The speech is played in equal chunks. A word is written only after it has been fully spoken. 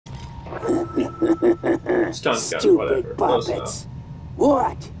Stun gun, Stupid whatever. Close puppets. enough.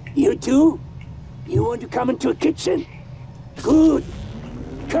 What? You too? You want to come into a kitchen? Good.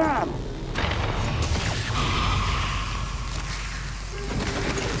 Come.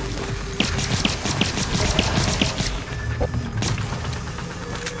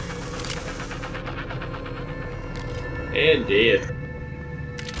 And dead.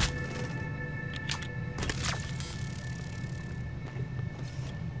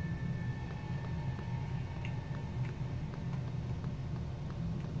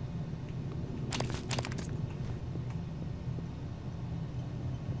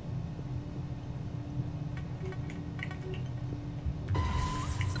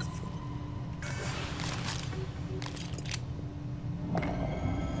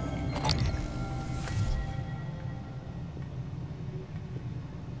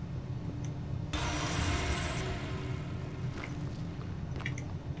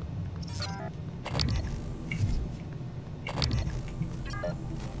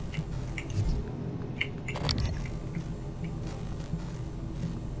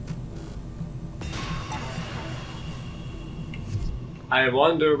 I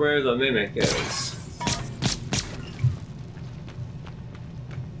wonder where the mimic is.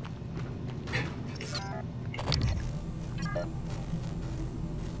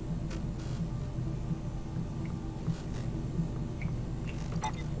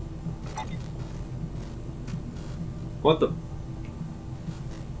 What the?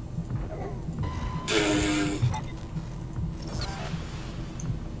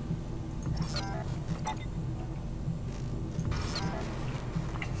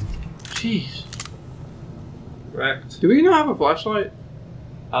 Jeez. Wrecked. Do we not have a flashlight?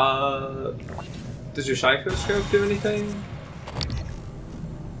 Does your psychoscope do anything?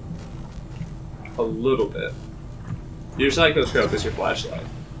 A little bit. Your psychoscope is your flashlight.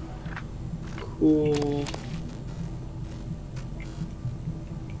 Cool.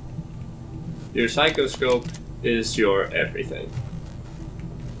 Your psychoscope is your everything.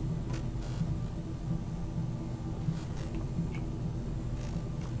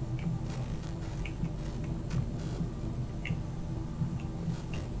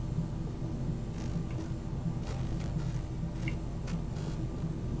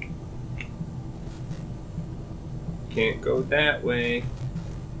 Can't go that way.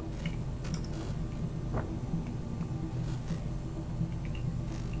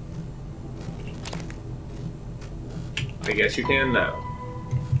 I guess you can now.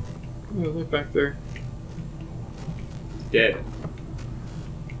 Oh, look back there. Dead.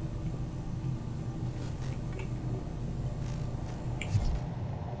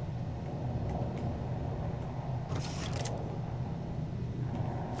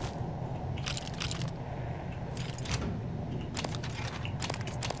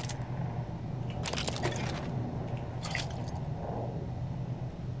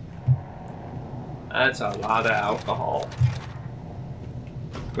 That's a lot of alcohol.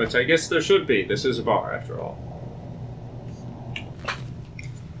 Which I guess there should be. This is a bar, after all.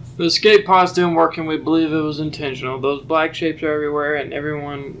 The escape pods didn't work, and we believe it was intentional. Those black shapes are everywhere, and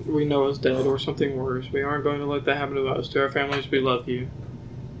everyone we know is dead or something worse. We aren't going to let that happen to us. To our families, we love you.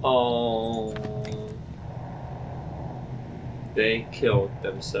 Oh. They killed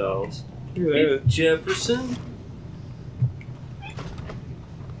themselves. Look Hey, at that. Jefferson?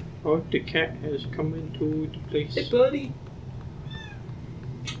 Oh, the cat has come into the place. Hey, buddy.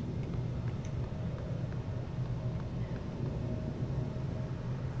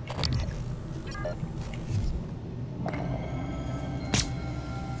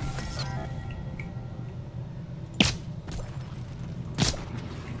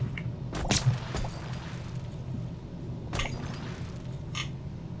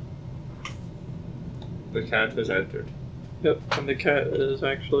 The cat has entered. Yep, and the cat is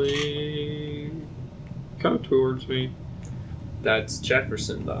actually kind of towards me. That's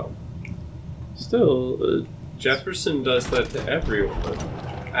Jefferson, though. Still, Jefferson does that to everyone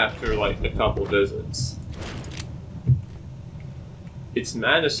after, like, a couple visits. It's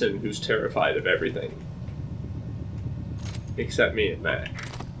Madison who's terrified of everything. Except me and Mac.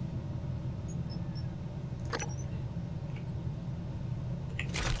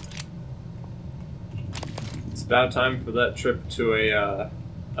 It's about time for that trip to a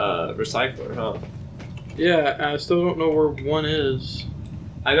recycler, huh? yeah, I still don't know where one is.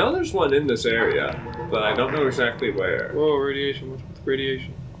 I know there's one in this area, but I don't know exactly where. Whoa, radiation. What's with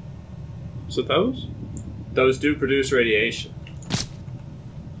radiation? Is it those? Those do produce radiation.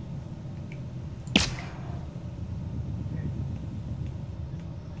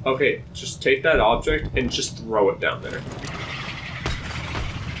 Okay, just take that object and just throw it down there.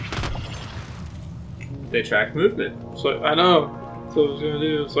 They track movement. So I know. That's what I was gonna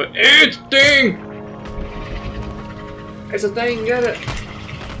do. It's like, it's a thing! It's a thing, get it!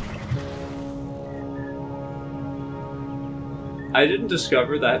 I didn't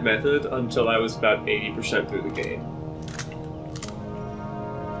discover that method until I was about 80% through the game.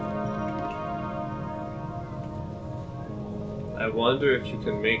 I wonder if you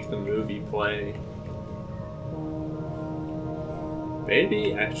can make the movie play.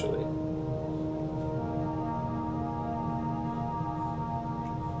 Maybe, actually.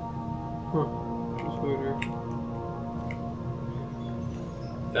 Huh. Just weird.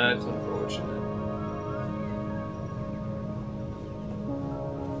 That's unfortunate.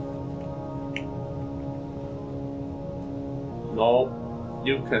 No,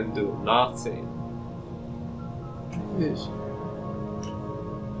 you can do nothing. Yes.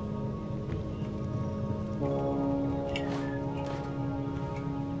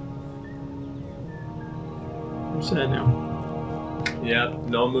 I'm sad now. Yep,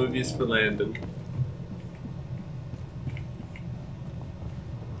 no movies for Landon.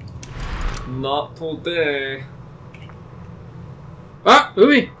 Not today. Ah!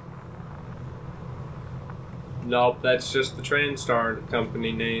 Movie! Nope, that's just the TrainStar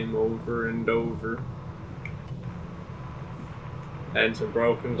company name over and over. And some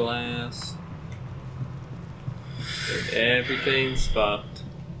broken glass. And everything's fucked.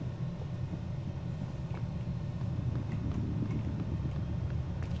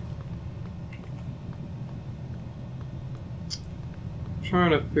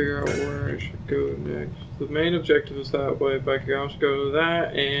 Trying to figure out where I should go next. The main objective is that way, but I can also go to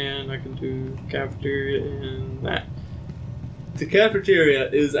that, and I can do cafeteria and that. The cafeteria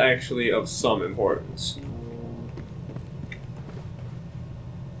is actually of some importance.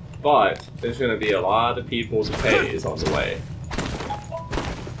 But there's going to be a lot of people to pay on the way.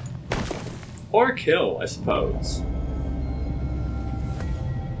 Or kill, I suppose.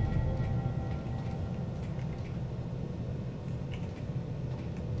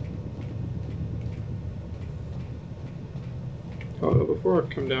 Oh, before I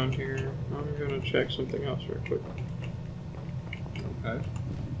come down here, I'm gonna check something else real quick. Okay.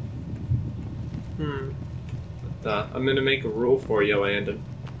 But, I'm going to make a rule for you, Landon.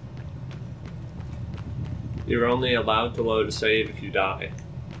 You're only allowed to load a save if you die.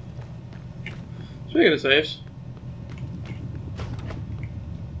 Speaking of saves.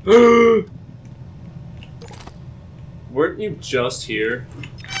 Weren't you just here?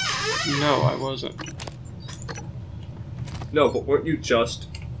 No, I wasn't. No, but weren't you just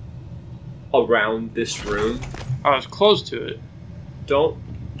around this room? I was close to it.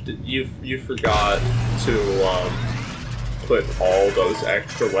 You forgot to put all those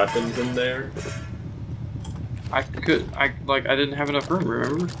extra weapons in there? I didn't have enough room,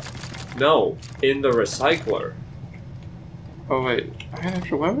 remember? No, in the recycler. Oh wait, I had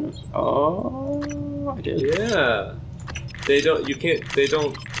extra weapons? Oh, I did. Yeah. They don't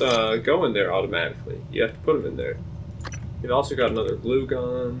go in there automatically. You have to put them in there. You've also got another glue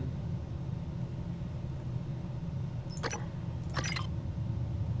gun.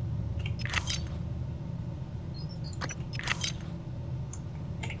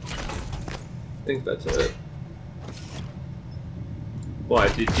 I think that's it. Why,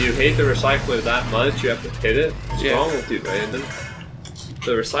 did you hate the recycler that much you have to hit it? What's wrong with you, Brandon?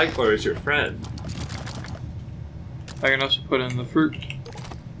 The recycler is your friend. I can also put in the fruit.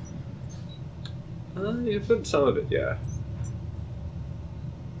 You put some of it, yeah.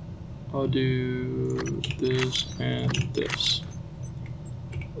 I'll do this and this.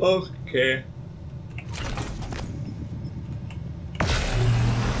 Okay.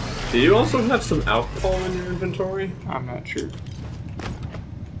 Do you also have some alcohol in your inventory? I'm not sure.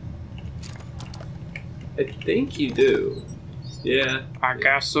 I think you do. Yeah. I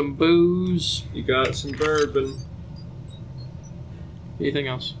got some booze. You got some bourbon. Anything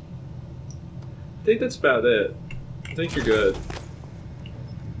else? I think that's about it. I think you're good.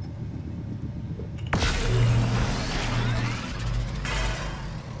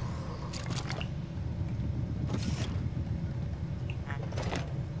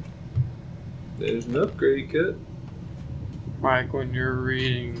 There's an upgrade kit. Mike, when you're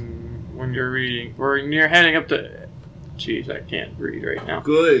heading up to... Jeez, I can't read right now.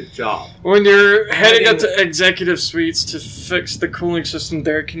 Good job. When you're heading up to executive suites to fix the cooling system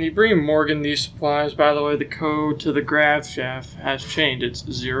there, can you bring Morgan these supplies? By the way, the code to the grav shaft has changed. It's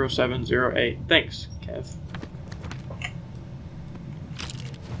 0708. Thanks, Kev.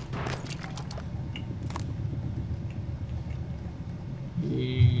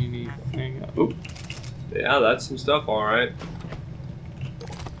 Anything? Oh. Yeah, that's some stuff, alright.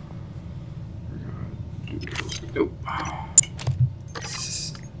 Nope.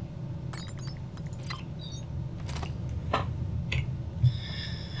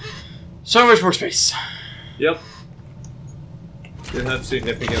 So much more space. Yep. You have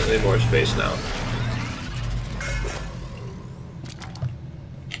significantly more space now.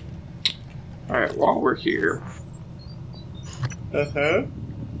 Alright, while we're here. Uh-huh.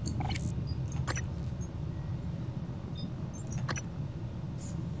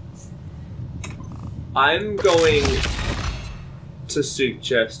 I'm going to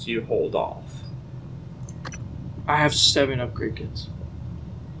suggest you hold off. I have 7 upgrade kits.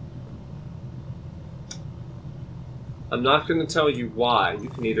 I'm not going to tell you why. You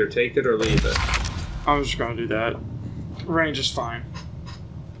can either take it or leave it. I'm just gonna do that. Range is fine.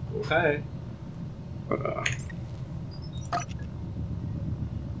 Okay. But,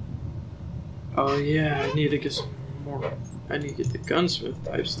 oh yeah, I need to get some more. I need to get the gunsmith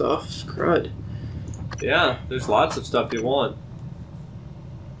type stuff. Crud. Yeah, there's lots of stuff you want.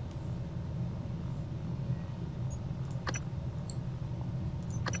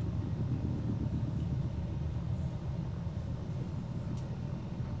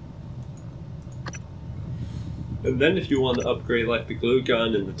 And then if you want to upgrade like the glue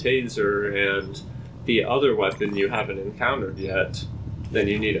gun and the taser and the other weapon you haven't encountered yet, then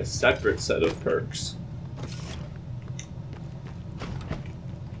you need a separate set of perks.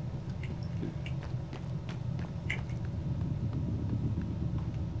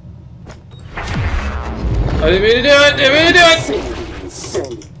 I didn't mean to do it! Didn't mean to do it!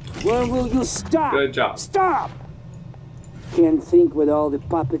 Sandy, when will you stop? Good job. Stop! Can't think with all the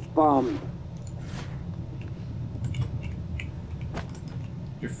puppets bombed.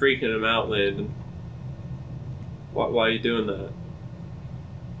 You're freaking him out, Landon. Why are you doing that?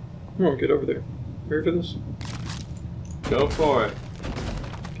 Come on, get over there. Ready for this? Go for it.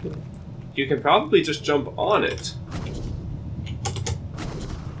 You can probably just jump on it.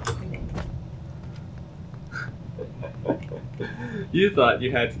 You thought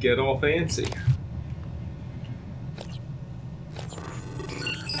you had to get all fancy.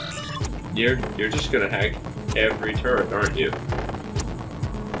 You're just gonna hack every turret, aren't you?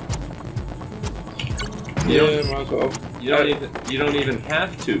 Yeah, might as well. You don't even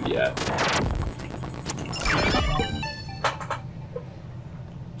have to yet.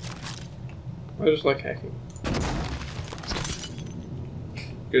 I just like hacking.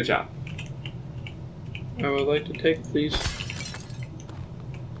 Good job. I would like to take these.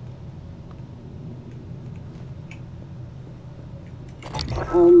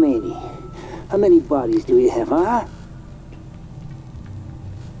 How many? How many bodies do we have, huh?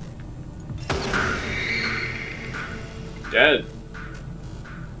 Dead.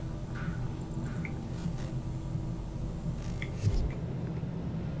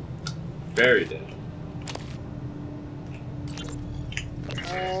 Very dead.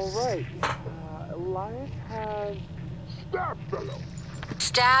 Alright. Elias has Stab Fellow.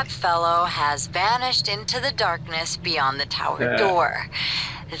 Stab Fellow has vanished into the darkness beyond the tower Yeah. door.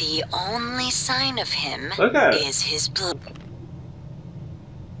 The only sign of him Okay. is his blood.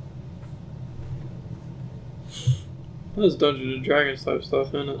 There's Dungeons and Dragons type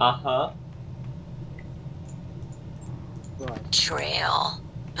stuff in it. Uh-huh. Trail.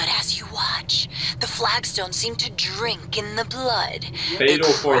 But as you watch, the flagstones seem to drink in the blood. Fatal It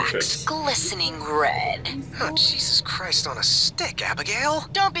cracks, Fortress. glistening red. Oh, Jesus Christ on a stick, Abigail.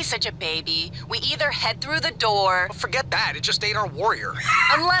 Don't be such a baby. We either head through the door, Forget that, it just ate our warrior.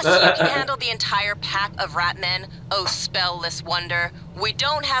 unless you can handle the entire pack of rat men, oh spellless wonder. We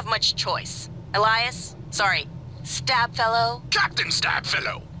don't have much choice. Elias? Sorry, Stab Fellow? Captain Stab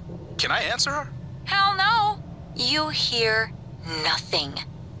Fellow. Can I answer her? Hell no. You hear nothing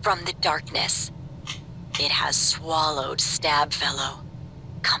from the darkness. It has swallowed Stab Fellow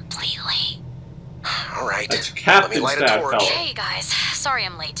completely. All right. That's Let me Captain light a Stab torch. Fellow. Hey guys, sorry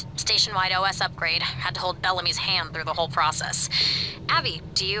I'm late. Station-wide OS upgrade. Had to hold Bellamy's hand through the whole process. Abby,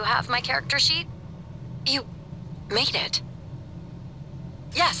 do you have my character sheet? You made it.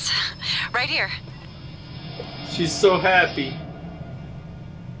 Yes, right here. She's so happy.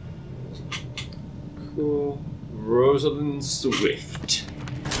 Cool. Rosalind Swift.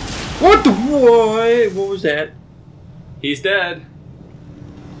 What the what? What was that? He's dead.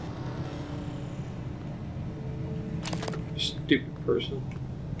 Stupid person.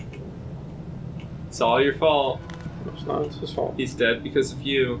 It's all your fault. It's not. It's his fault. He's dead because of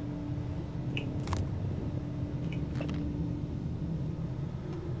you.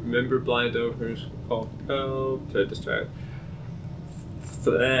 Remember blind ogres called help to distract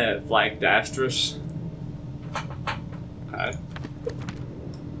Flag Dastrus. Okay.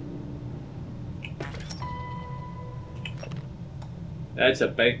 That's a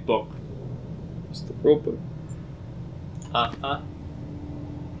big book. It's the rule book.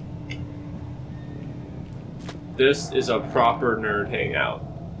 This is a proper nerd hangout.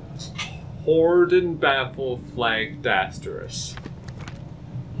 Horde and baffle flagged Asterisk.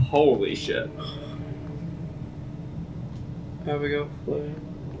 Holy shit. Abigail play.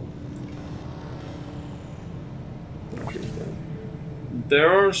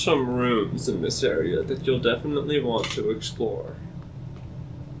 There are some rooms in this area that you'll definitely want to explore.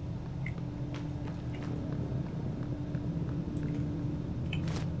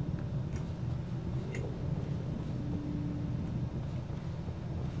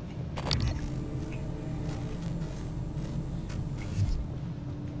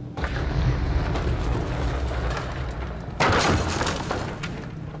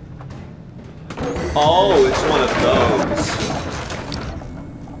 Oh, it's one of those.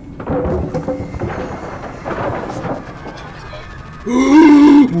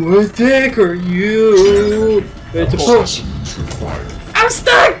 What the heck are you? It's a push. I'm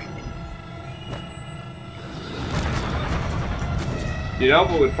stuck! You know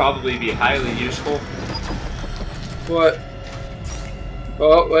what would probably be highly useful? What?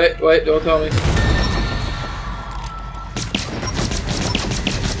 Oh, wait, don't tell me.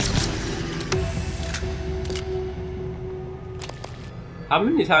 How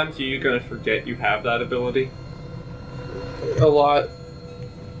many times are you gonna forget you have that ability? A lot.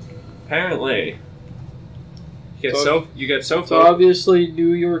 Apparently. You get So so obviously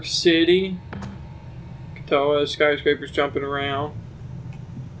New York City. You can tell the skyscrapers jumping around.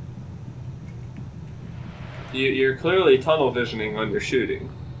 You're clearly tunnel visioning when you're shooting.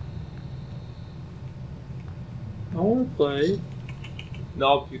 I want to play.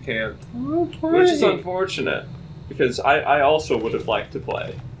 Nope, you can't. I want to play. Which is unfortunate. Because I also would have liked to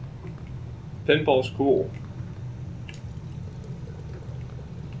play. Pinball's cool.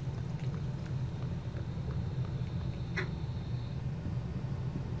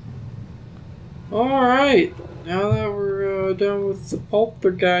 Alright, now that we're done with the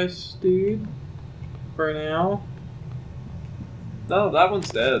poltergeist, dude. For now. No, that one's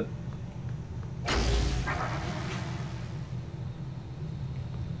dead.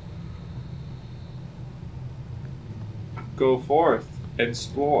 Go forth,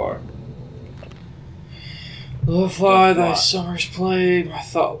 explore. Oh, fly thy summer's play, my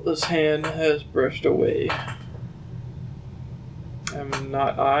thoughtless hand has brushed away. Am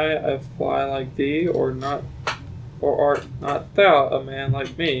not I a fly like thee, or art not thou a man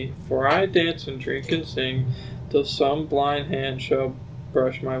like me? For I dance and drink and sing, till some blind hand shall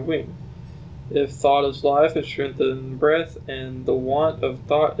brush my wing. If thought is life and strength and breath, and the want of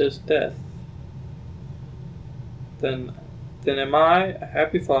thought is death, then am I a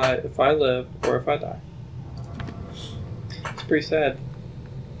happy fly if I live or if I die. It's pretty sad.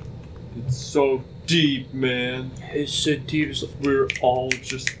 It's so deep, man. It's so deep. We're all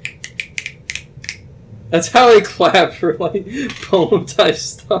just... That's how they clap for like poem type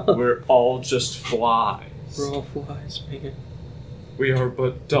stuff. We're all just flies. We're all flies, man. We are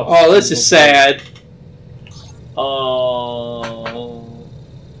but dust. Oh, this is sad. Oh...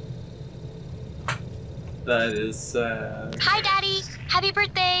 That is sad. Hi, Daddy. Happy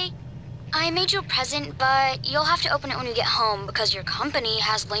birthday. I made you a present, but you'll have to open it when you get home because your company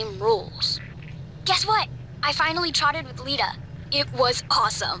has lame rules. Guess what? I finally trotted with Lita. It was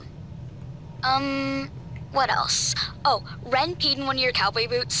awesome. What else? Oh, Ren peed in one of your cowboy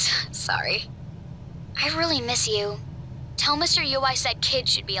boots. Sorry. I really miss you. Tell Mr. Yu I said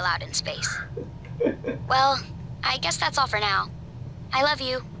kids should be allowed in space. Well, I guess that's all for now. I love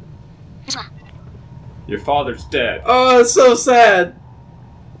you. Mwah. Your father's dead. Oh, it's so sad.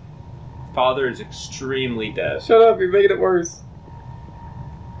 Father is extremely dead. Shut up, you're making it worse.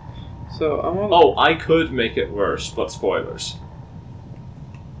 So, I'm on... Oh, I could make it worse, but spoilers.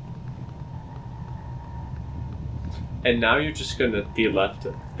 And now you're just gonna be left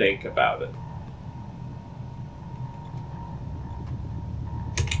to think about it.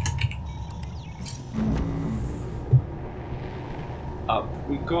 Up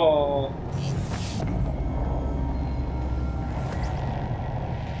we go.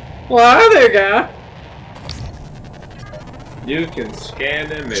 Well, hi there, guy. You can scan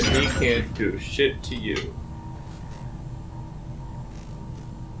him and he can't do shit to you.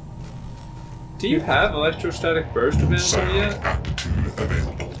 Do you have electrostatic burst available yet?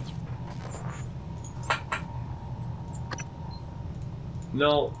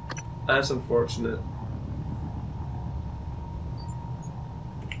 No, that's unfortunate.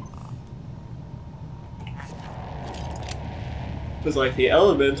 Because, like, the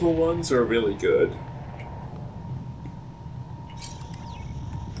elemental ones are really good.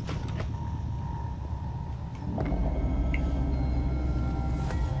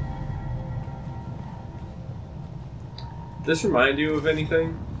 This remind you of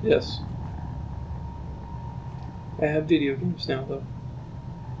anything? Yes. I have video games now, though.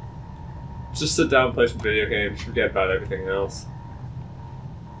 Just sit down and play some video games. Forget about everything else.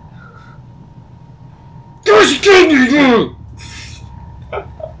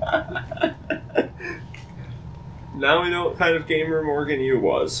 Now we know what kind of gamer Morgan you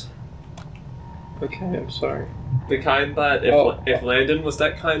was. Okay, I'm sorry. The kind that if Landon was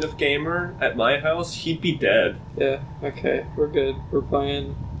that kind of gamer at my house, he'd be dead. Yeah, okay, we're good. We're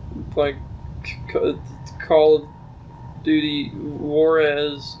playing Call of Duty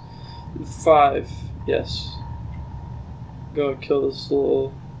Juarez 5. Yes. Go and kill this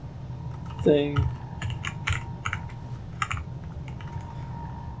little thing.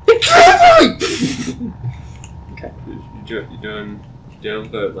 Okay. You're doing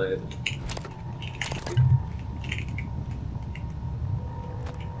good, Landon.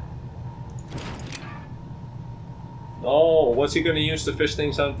 Oh, what's he going to use to fish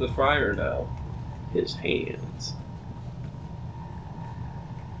things out of the fryer now? His hands.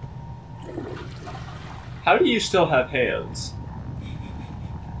 How do you still have hands?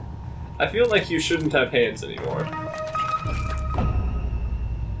 I feel like you shouldn't have hands anymore.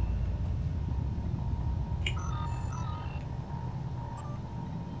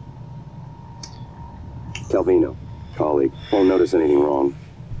 Calvino, colleague, won't notice anything wrong.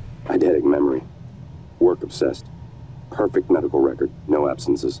 Eidetic memory. Work obsessed. Perfect medical record. No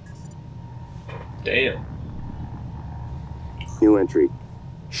absences. Damn. New entry.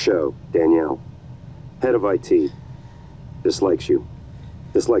 Show. Danielle. Head of IT. Dislikes you.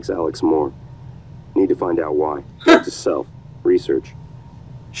 Dislikes Alex more. Need to find out why. Note to self. Research.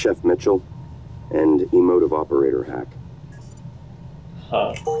 Chef Mitchell. And emotive operator hack.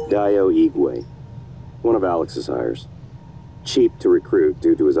 Huh. Dio Igwe. One of Alex's hires. Cheap to recruit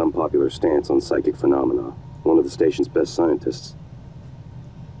due to his unpopular stance on psychic phenomena. One of the station's best scientists.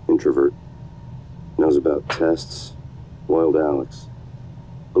 Introvert. Knows about tests. Loyal to Alex.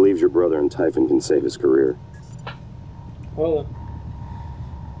 Believes your brother and Typhon can save his career. Well then.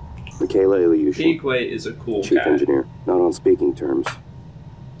 Michaela Ilyushin. Igwe is a cool Chief cat. engineer. Not on speaking terms.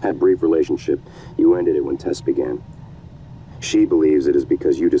 Had brief relationship. You ended it when tests began. She believes it is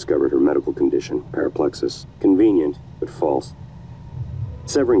because you discovered her medical condition, paraplexis. Convenient, but false.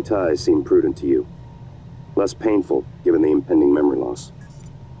 Severing ties seemed prudent to you. Less painful, given the impending memory loss.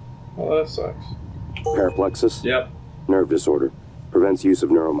 Oh, that sucks. Paraplexis? Yep. Nerve disorder. Prevents use of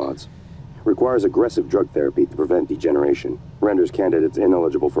neuromods. Requires aggressive drug therapy to prevent degeneration. Renders candidates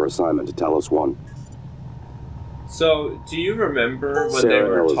ineligible for assignment to Talos 1. So, do you remember when Sarah they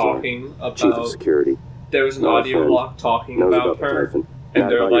were Elazar, talking Chief of about... Security. There was an Not a audio friend. log talking Knows about the her, Typhon. and Not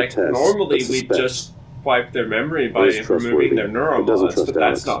they're about your like, tests, normally but we suspects. just wipe their memory by Is trustworthy, removing their but doesn't neuromods, trust but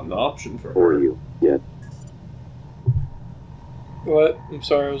that's Alex. not an option for her. Or you, yet. What? I'm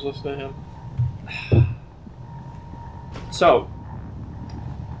sorry, I was listening to him. So,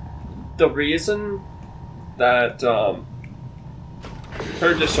 the reason that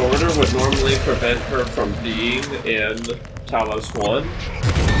her disorder would normally prevent her from being in Talos 1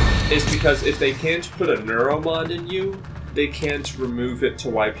 is because if they can't put a neuromod in you, they can't remove it to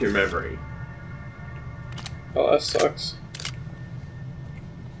wipe your memory. Oh, that sucks.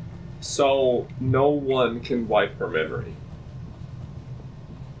 So, no one can wipe her memory.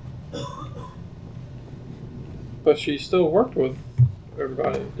 But she still worked with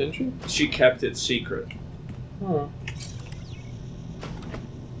everybody, didn't she? She kept it secret. Huh.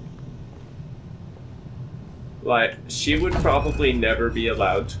 Like, she would probably never be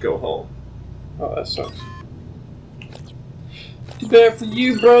allowed to go home. Oh, that sucks. Too bad for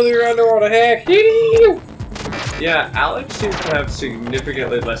you, brother. I know how to hack you. Yeah, Alex seems to have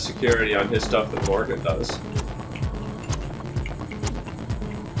significantly less security on his stuff than Morgan does.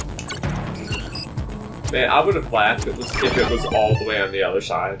 Man, I would have laughed if it was all the way on the other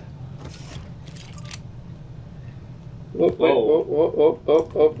side. Whoa,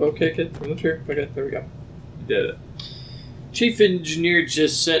 okay, kid. I'm not sure. Okay, there we go. You did it. Chief engineer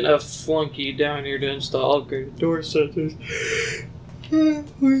just sent a flunky down here to install upgraded door sensors.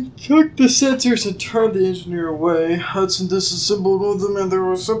 We took the sensors and turned the engineer away. Hudson disassembled them and there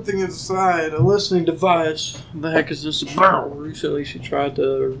was something inside, a listening device. What the heck is this about? Recently she tried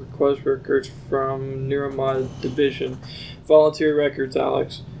to request records from Neuromod Division. Volunteer records,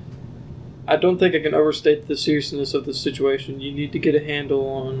 Alex. I don't think I can overstate the seriousness of the situation. You need to get a handle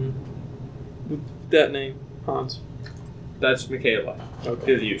on that name, Hans. That's Michaela.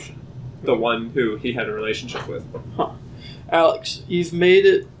 Okay. Ilyushin. The one who he had a relationship with. Huh. Alex, you've made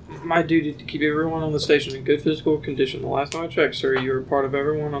it my duty to keep everyone on the station in good physical condition. The last time I checked, sir, you were part of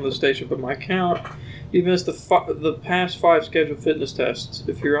everyone on the station, but my count, you missed the past 5 scheduled fitness tests.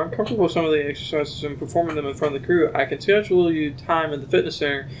 If you're uncomfortable with some of the exercises and performing them in front of the crew, I can schedule you time in the fitness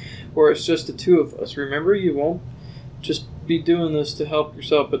center where it's just the 2 of us. Remember, you won't just be doing this to help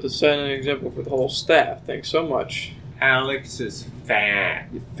yourself, but to set an example for the whole staff. Thanks so much. Alex is fat.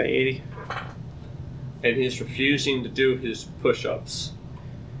 You fatty. And he's refusing to do his push-ups.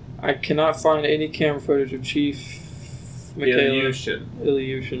 I cannot find any camera footage of Chief Ilyushin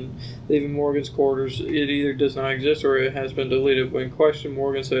leaving Morgan's quarters. It either does not exist or it has been deleted. When questioned,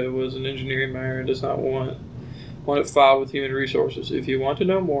 Morgan said it was an engineering matter and does not want it filed with Human Resources. If you want to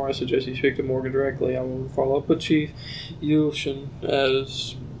know more, I suggest you speak to Morgan directly. I will follow up with Chief Ilyushin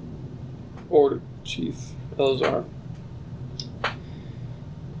as ordered. Chief Elazar.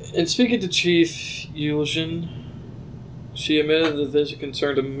 In speaking to Chief Ilyushin, she admitted the visit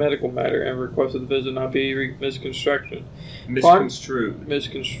concerned a medical matter and requested the visit not be misconstrued.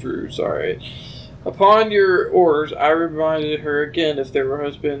 Misconstrued, sorry. Upon your orders, I reminded her again if there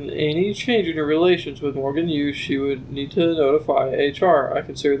has been any change in your relations with Morgan Yu, she would need to notify HR. I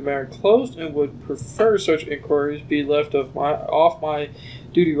consider the matter closed and would prefer such inquiries be left off my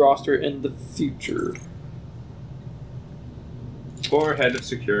duty roster in the future. Or head of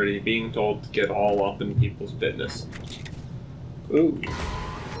security being told to get all up in people's business. Ooh.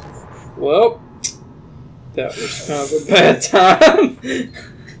 Well, that was kind of a bad time.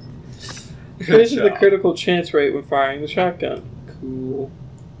 Increases the critical chance rate when firing the shotgun. Cool.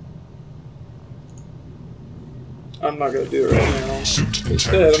 I'm not going to do it right now.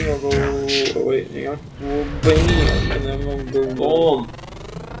 Instead, I'm going to go... Oh, wait, hang on. Bam, and then I'm going to go... Boom.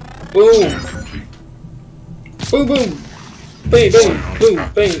 Boom. Boom, boom. Bang, bang, boom,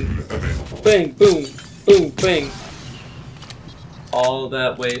 bang. Bang, boom, boom, bang. All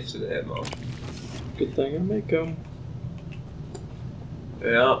that wasted ammo. Good thing I make them.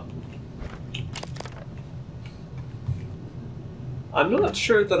 Yeah. I'm not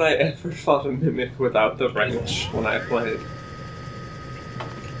sure that I ever fought a mimic without the wrench when I played.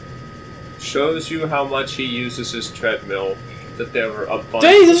 Shows you how much he uses his treadmill. That there were a bunch.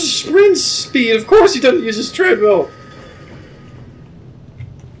 Dang, this is sprint speed. Of course he doesn't use his treadmill.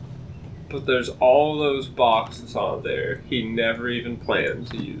 But there's all those boxes on there. He never even planned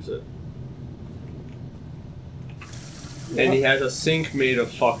to use it. And he has a sink made of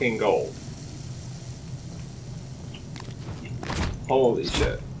fucking gold. Holy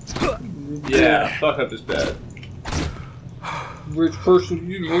shit. Yeah, fuck up his bed. Rich person,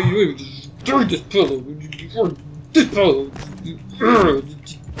 you destroyed this pillow. This pillow.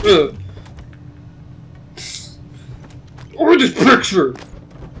 Or this picture.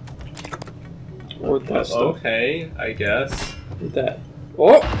 Or that stuff. Okay, I guess. With that.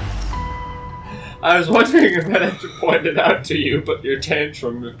 Oh! I was wondering if I'd have to point it out to you, but your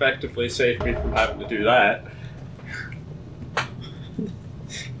tantrum effectively saved me from having to do that.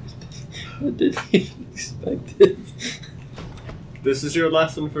 I didn't even expect it. This is your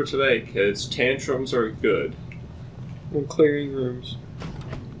lesson for today, kids. Tantrums are good. When clearing rooms.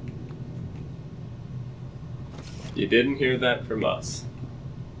 You didn't hear that from us.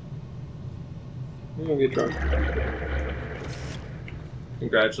 I'm gonna get drunk.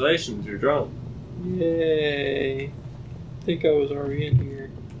 Congratulations, you're drunk. Yay. I think I was already in here.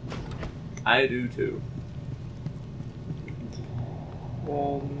 I do too.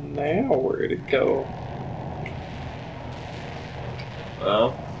 Well, now where to go?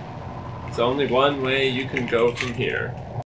 Well, it's only one way you can go from here.